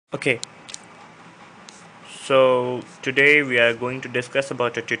Okay, so today we are going to discuss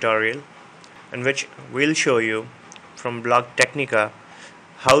about a tutorial in which we'll show you from Blog Technica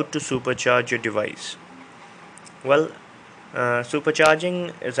how to supercharge your device. Well,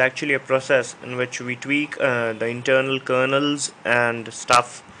 supercharging is actually a process in which we tweak the internal kernels and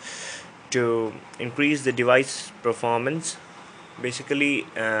stuff to increase the device performance. Basically,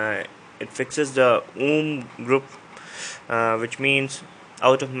 it fixes the group, which means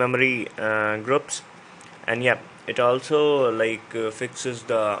out of memory groups, and yeah, it also fixes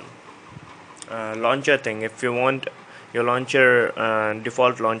the launcher thing. If you want your launcher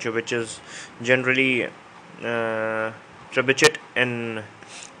default launcher, which is generally trebuchet in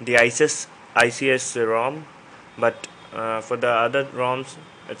the ICS ROM, but for the other ROMs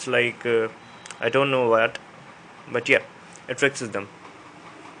it's I don't know what, but yeah, it fixes them.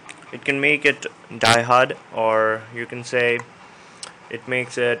 It can make it die hard, or you can say it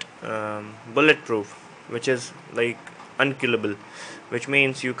makes it bulletproof, which is like unkillable, which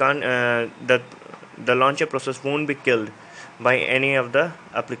means you can't that the launcher process won't be killed by any of the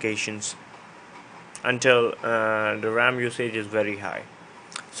applications until the RAM usage is very high.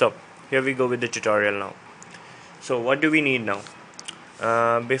 So here we go with the tutorial now. So what do we need now?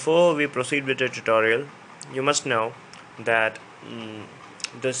 Before we proceed with the tutorial, you must know that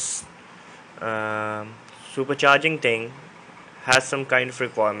this supercharging thing has some kind of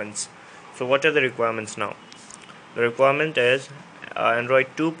requirements. So what are the requirements now? The requirement is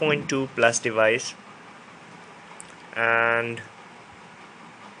Android 2.2 plus device, and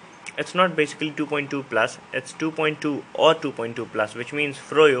it's not basically 2.2 plus, it's 2.2 or 2.2 plus, which means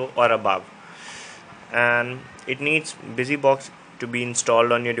Froyo or above. And it needs BusyBox to be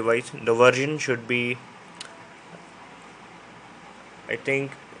installed on your device. The version should be, I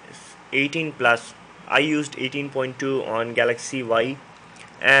think, 18 plus. I used 18.2 on Galaxy Y,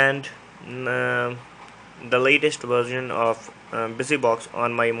 and the latest version of BusyBox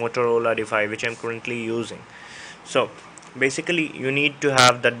on my Motorola D5, which I'm currently using. So basically you need to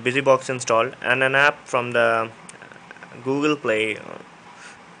have that BusyBox installed and an app from the Google Play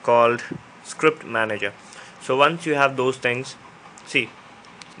called Script Manager. So once you have those things, see,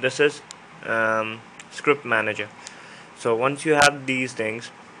 this is Script Manager. So once you have these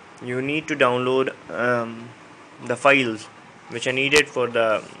things, you need to download the files which are needed for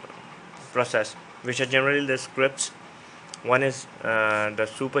the process, which are generally the scripts. One is the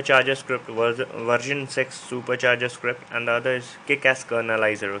Supercharger script, version 6 Supercharger script, and the other is Kick-Ass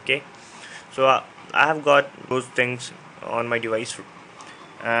Kernelizer. Okay, so I have got those things on my device,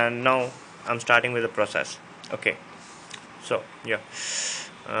 and now I'm starting with the process. Okay, so yeah,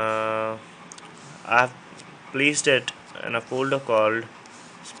 I have placed it in a folder called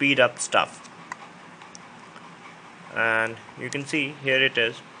Speed Up Stuff, and you can see here it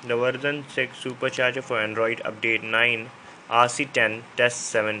is, the version 6 Supercharger for Android update 9 rc10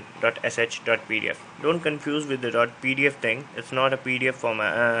 test7.sh.pdf. Don't confuse with the .pdf thing. It's not a PDF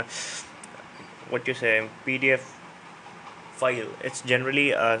format, what you say, PDF file. It's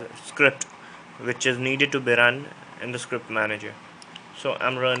generally a script which is needed to be run in the script manager. So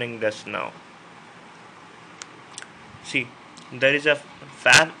I'm running this now. See, there is a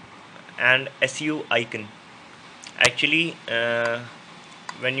fab and SU icon. Actually,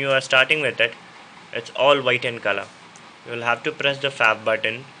 when you are starting with it, it's all white in color. You will have to press the fab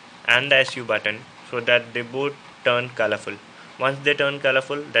button and the SU button so that they both turn colorful. Once they turn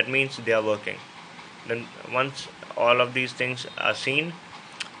colorful, that means they are working. Then once all of these things are seen,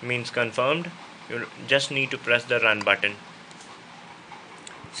 means confirmed, you just need to press the run button.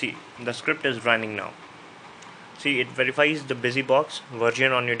 See, the script is running now. See, it verifies the BusyBox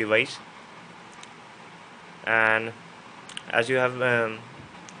version on your device, and as you have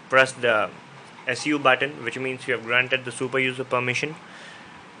pressed the SU button, which means you have granted the super user permission.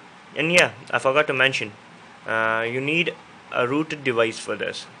 And yeah, I forgot to mention, you need a rooted device for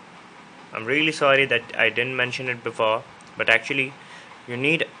this. I'm really sorry that I didn't mention it before, but actually you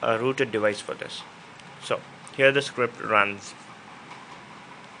need a rooted device for this. So here the script runs.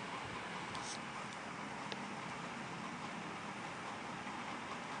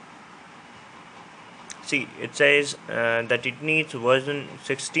 See, it says that it needs version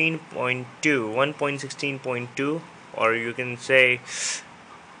 16.2, 1.16.2, or you can say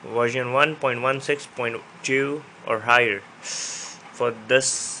version 1.16.2 or higher for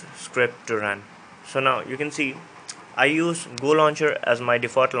this script to run. So now you can see I use Go Launcher as my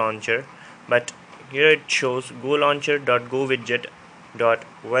default launcher, but here it shows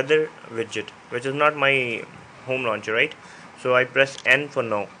GoLauncher.GoWidget.Weather widget, which is not my home launcher, right? So I press N for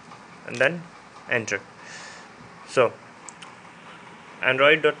no, and then enter. So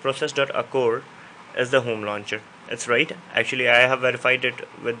android.process.accord is the home launcher. It's right. Actually, I have verified it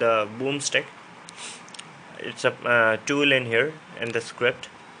with the boomstick. It's a tool in here in the script.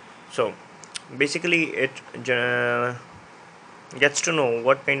 So basically it gets to know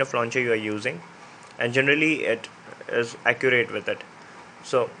what kind of launcher you are using, and generally it is accurate with it.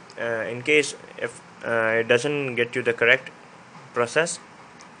 So in case if it doesn't get you the correct process,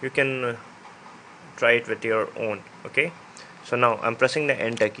 you can try it with your own. Okay, so now I'm pressing the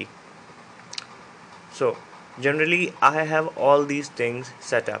enter key. So generally I have all these things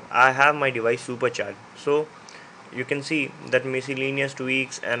set up. I have my device supercharged, so you can see that miscellaneous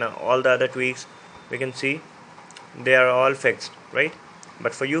tweaks and all the other tweaks, we can see they are all fixed, right?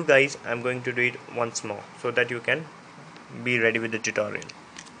 But for you guys, I'm going to do it once more so that you can be ready with the tutorial.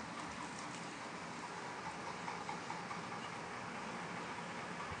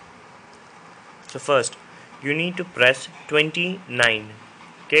 So first you need to press 29.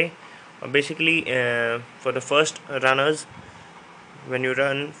 Okay, basically for the first runners, when you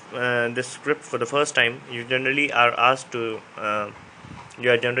run this script for the first time, you generally are asked to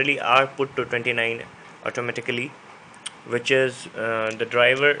you are generally are put to 29 automatically, which is the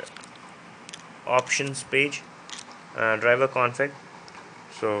driver options page, driver config.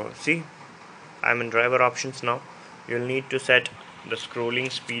 So see, I'm in driver options now. You'll need to set the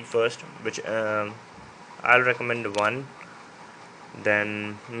scrolling speed first, which I'll recommend 1.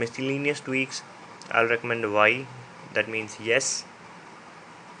 Then miscellaneous tweaks, I'll recommend Y, that means yes.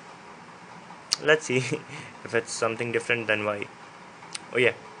 Let's see if it's something different than Y. Oh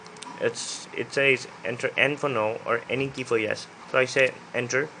yeah, it says enter N for no or any key for yes. So I say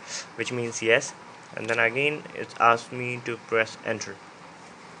enter, which means yes, and then again it asks me to press enter.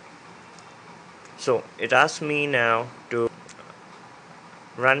 So it asks me now to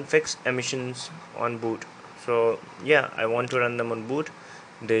run fixed emissions on boot. So yeah, I want to run them on boot.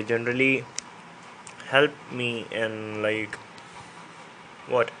 They generally help me in like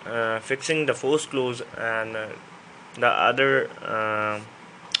what fixing the force close and the other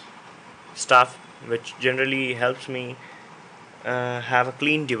stuff, which generally helps me have a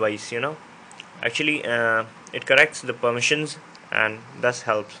clean device, actually it corrects the permissions and thus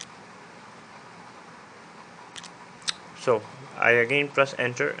helps. So I again press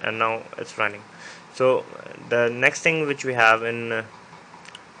enter and now it's running. So the next thing which we have in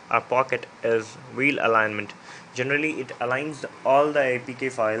our pocket is wheel alignment. Generally it aligns all the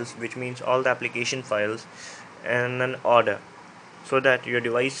APK files, which means all the application files, in an order so that your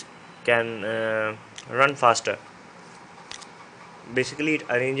device can run faster. Basically it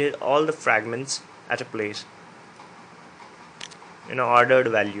arranges all the fragments at a place in an ordered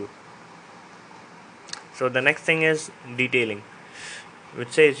value. So the next thing is detailing, which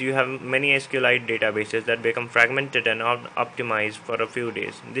says you have many SQLite databases that become fragmented and optimized for a few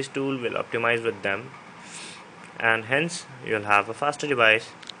days. This tool will optimize with them, and hence you'll have a faster device.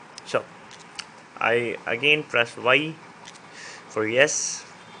 So I again press Y for yes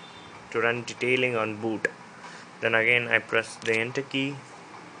to run detailing on boot. Then again I press the enter key,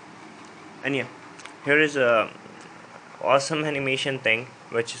 and yeah, here is a awesome animation thing,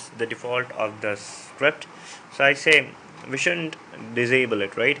 which is the default of the script. So I say we shouldn't disable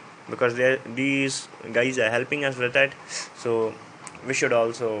it, right? Because these guys are helping us with that, so we should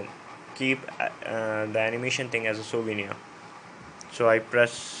also keep the animation thing as a souvenir. So I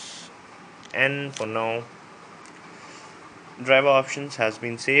press N for now. Driver options has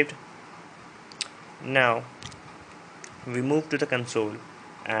been saved. Now we move to the console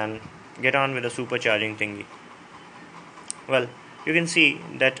and get on with the supercharging thingy. Well, you can see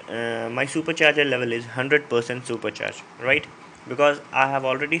that my supercharger level is 100% supercharged, right? Because I have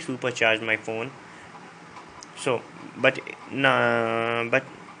already supercharged my phone. So but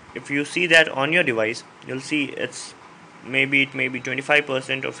if you see that on your device, you'll see it may be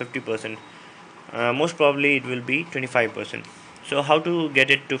 25% or 50%. Most probably it will be 25%. So how to get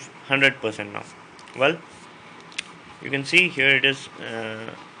it to 100% now? Well, you can see here it is,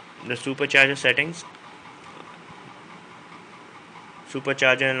 the supercharger settings,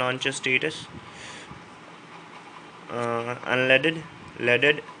 supercharger and launcher status, unleaded,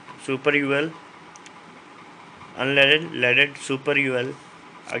 leaded, super UL, unleaded, leaded, super UL,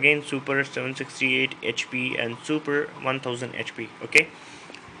 again super 768 HP and super 1000 HP. Okay,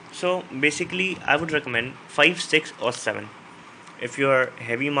 so basically I would recommend 5, 6 or 7. If you are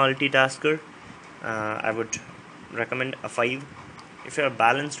heavy multitasker, I would recommend a 5. If you are a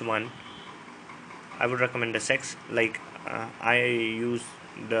balanced one, I would recommend a 6. Like I use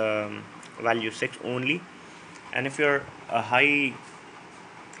the value 6 only. And if you're a high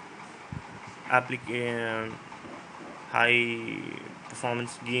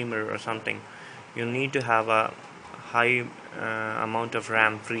performance gamer or something, you need to have a high amount of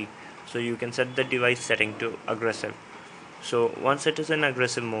RAM free, so you can set the device setting to aggressive. So once it is in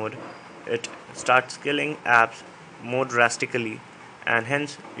aggressive mode, it starts killing apps more drastically, and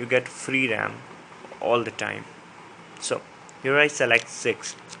hence you get free RAM all the time. So here I select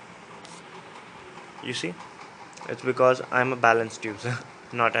 6. You see, it's because I'm a balanced user,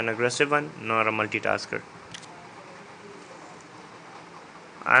 not an aggressive one, nor a multitasker.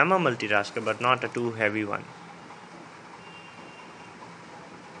 I am a multitasker, but not a too heavy one.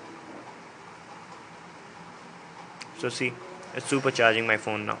 So see, it's supercharging my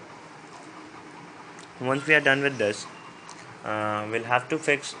phone now. Once we are done with this, we'll have to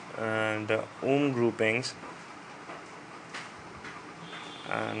fix the ohm groupings,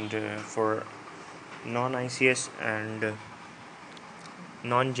 and for non-ICS and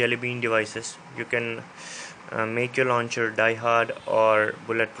non-Jelly Bean devices, you can make your launcher die hard or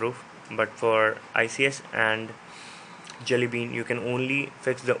bulletproof, but for ICS and Jelly Bean, you can only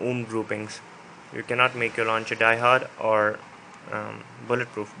fix the ohm groupings. You cannot make your launcher die hard or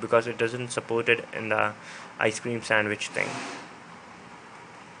bulletproof, because it doesn't support it in the ice cream sandwich thing.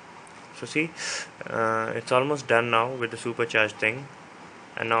 So see, it's almost done now with the supercharged thing,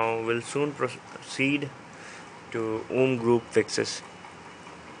 and now we'll soon proceed to ohm group fixes.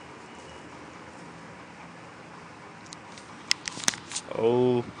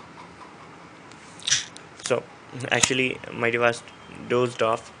 Oh, so actually my device dozed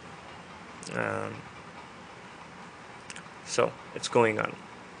off, so it's going on.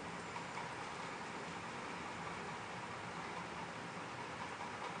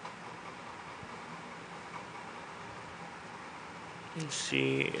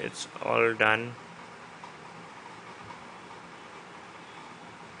 See, it's all done.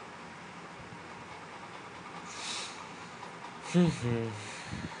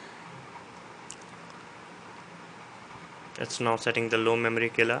 It's now setting the low memory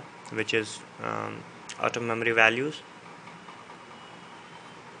killer, which is out of memory values.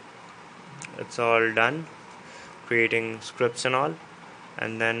 It's all done, creating scripts and all,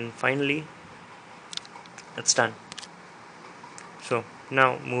 and then finally it's done. So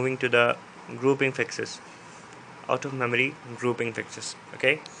now moving to the grouping fixes, out of memory grouping fixes.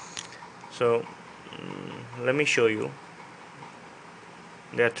 Okay, so let me show you.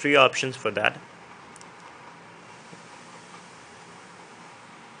 There are 3 options for that.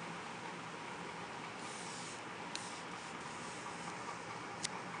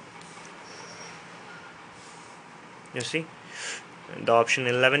 You see, the option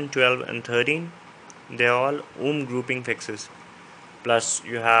 11, 12 and 13, they are all ohm grouping fixes. Plus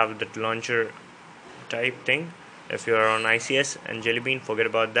you have the launcher type thing. If you are on ICS and Jelly Bean, forget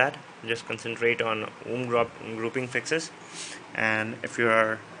about that, just concentrate on ohm grouping fixes. And if you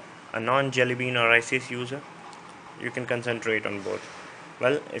are a non-Jelly Bean or ICS user, you can concentrate on both.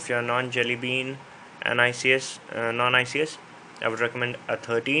 Well, if you are non-Jelly Bean and ICS, non-ICS, I would recommend a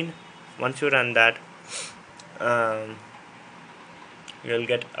 13. Once you run that, you'll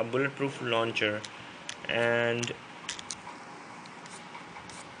get a bulletproof launcher and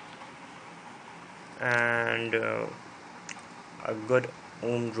a good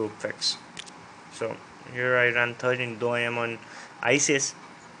ohm group fix. So here I run 13, though I am on ICS,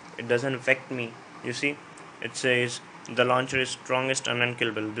 it doesn't affect me. You see, it says the launcher is strongest and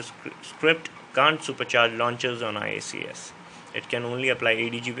unkillable. This script can't supercharge launchers on ICS. It can only apply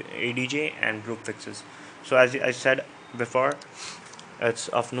ADJ and group fixes. So as I said before, it's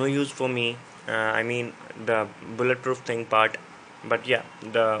of no use for me. I mean the bulletproof thing part, but yeah,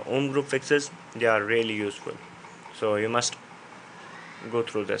 the ohm group fixes, they are really useful. So you must go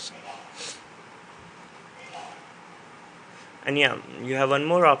through this. And yeah, you have one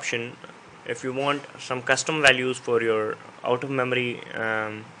more option. If you want some custom values for your out of memory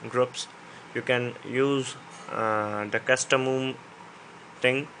groups, you can use the custom ohm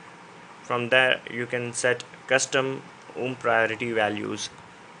thing. From there you can set custom ohm priority values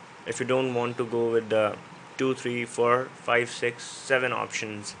if you don't want to go with the 2, 3, 4, 5, 6, 7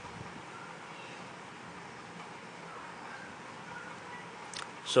 options.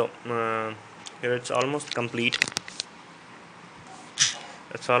 So here it's almost complete.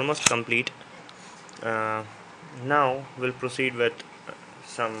 Now we'll proceed with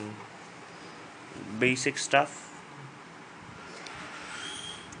some basic stuff.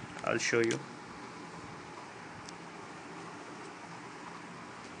 I'll show you.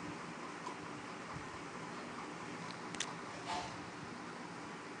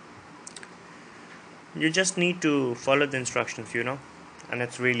 You just need to follow the instructions, and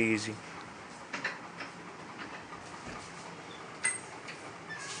it's really easy.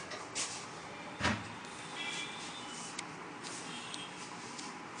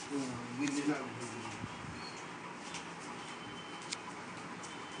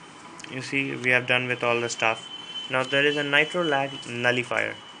 you see we have done with all the stuff. Now there is a nitro lag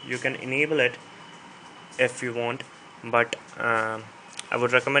nullifier. You can enable it if you want, but I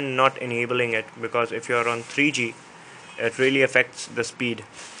would recommend not enabling it, because if you are on 3G it really affects the speed.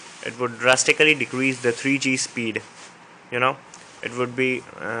 It would drastically decrease the 3G speed, you know. It would be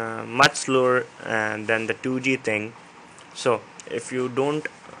much slower than the 2G thing. So if you don't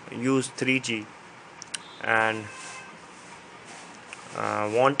use 3G and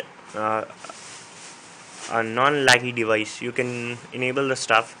want a non-laggy device, you can enable the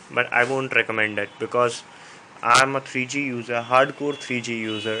stuff, but I won't recommend it, because I'm a 3G user, hardcore 3G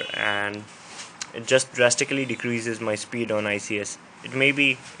user, and it just drastically decreases my speed on ICS. It may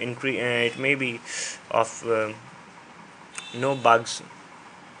be of no bugs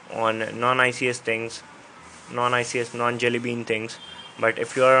on non-ICS things, non-ICS, non-Jelly Bean things, but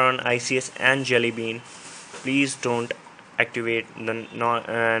if you are on ICS and Jelly Bean, please don't activate the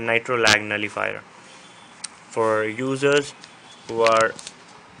nitro lag nullifier. For users who are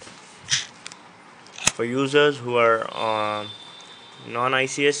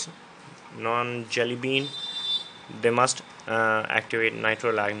non-ICS, non-Jelly Bean, they must activate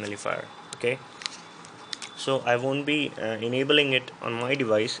nitro lag nullifier. Okay, so I won't be enabling it on my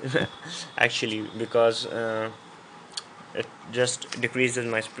device actually, because it just decreases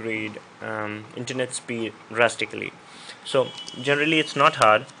my speed, internet speed drastically. So generally it's not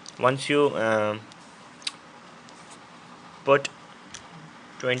hard. Once you put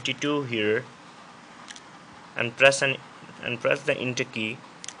 22 here and press the enter key,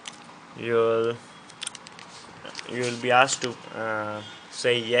 you'll be asked to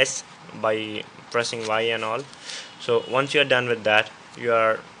say yes by pressing Y and all. So once you're done with that, you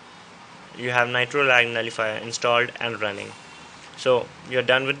have nitro lag nullifier installed and running. So you're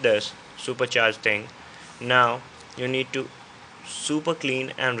done with this supercharge thing. Now you need to super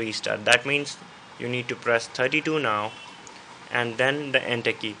clean and restart. That means you need to press 32 now and then the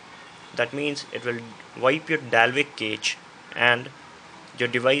enter key. That means it will wipe your Dalvik cache and your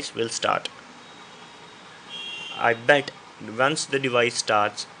device will start. I bet once the device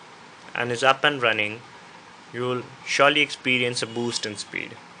starts and is up and running, you will surely experience a boost in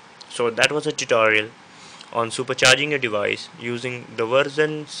speed. So that was a tutorial on supercharging your device using the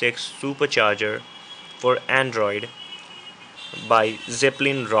version 6 Supercharger for Android by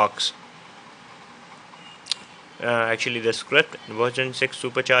Zeppelin Rocks. Actually, the script version 6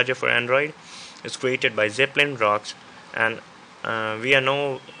 Supercharger for Android is created by Zeppelin Rocks, and we are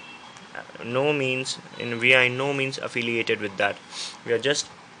no means affiliated with that. We are just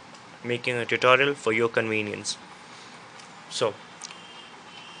making a tutorial for your convenience. So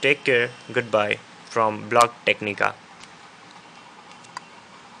take care, goodbye from Blog Technica.